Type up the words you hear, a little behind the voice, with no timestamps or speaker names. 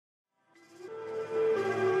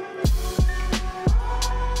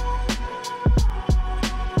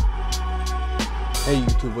Hey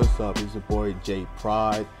YouTube, what's up? It's your boy J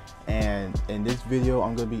Pride, and in this video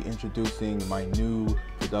I'm going to be introducing my new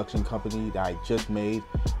production company that I just made.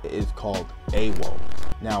 It is called AWO.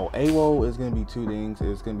 Now AWO is going to be two things.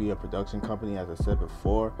 It's going to be a production company, as I said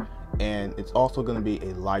before, and it's also going to be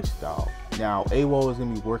a lifestyle. Now AWO is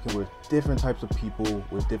going to be working with different types of people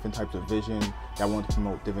with different types of vision that want to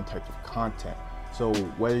promote different types of content. So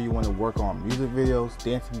whether you want to work on music videos,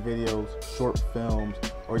 dancing videos, short films,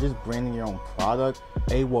 or just branding your own product,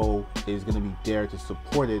 AWO is going to be there to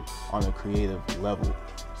support it on a creative level.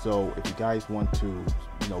 So if you guys want to,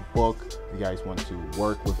 book, if you guys want to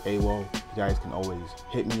work with AWO, you guys can always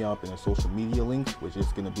hit me up in the social media links, which is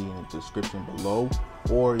going to be in the description below,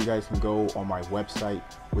 or you guys can go on my website,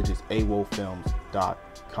 which is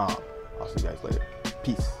awofilms.com. I'll see you guys later.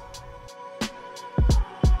 Peace.